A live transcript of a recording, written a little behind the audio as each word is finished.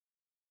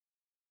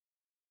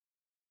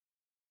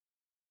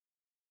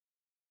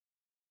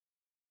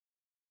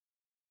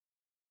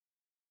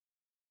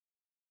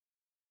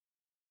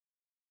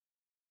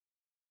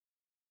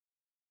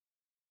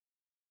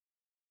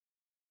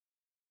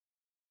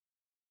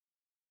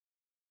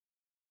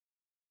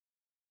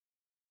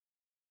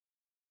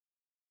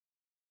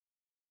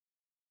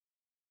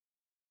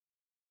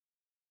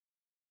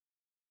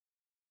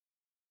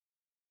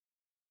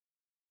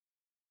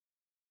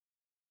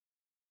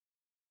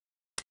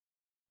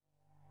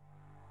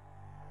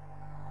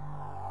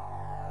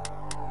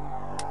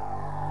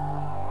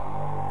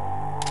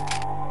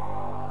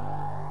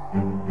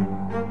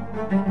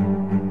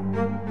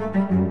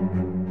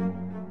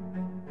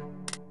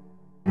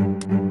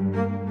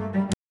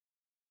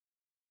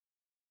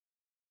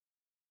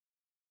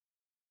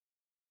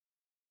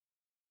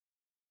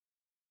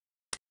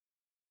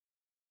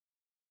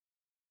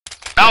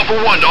Alpha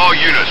 1 to all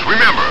units.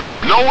 Remember,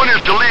 no one is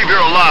to leave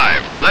here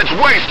alive. Let's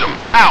waste them.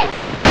 Out.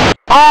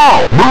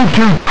 All move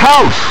to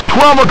house,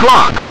 12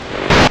 o'clock.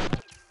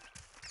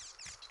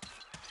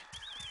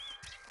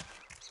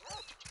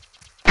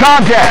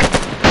 Contact.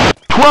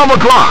 12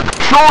 o'clock.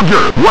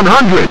 Soldier,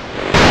 100.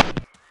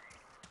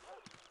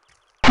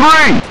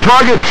 3,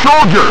 target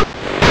soldier.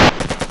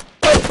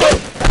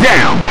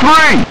 Down.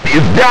 3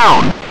 is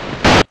down.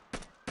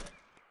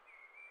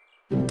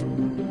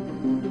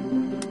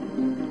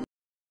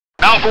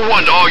 Alpha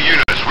 1 to all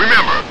units.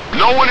 Remember,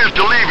 no one is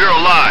to leave here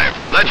alive.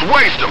 Let's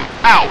waste them.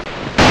 Out.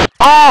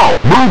 All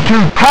move to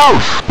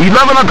house,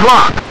 11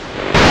 o'clock.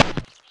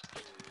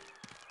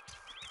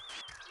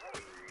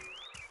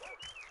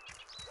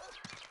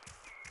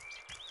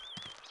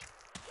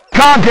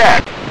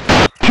 Contact.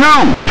 2,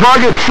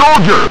 target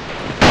soldier.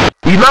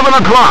 11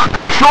 o'clock.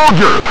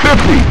 Soldier,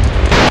 50.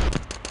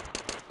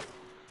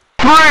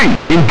 3,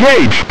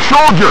 engage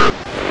soldier.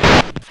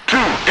 2,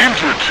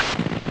 injured.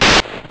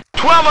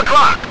 12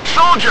 o'clock.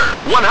 Soldier,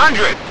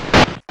 100.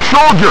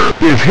 Soldier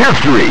is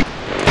history.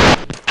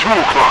 2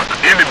 o'clock.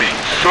 Enemy.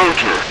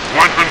 Soldier.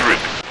 100.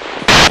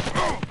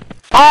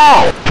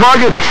 All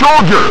target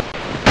soldier.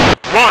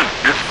 1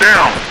 is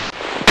down.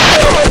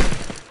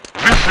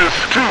 This is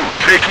 2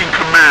 taking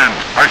command.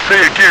 I say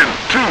again,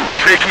 2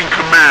 taking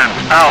command.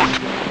 Out.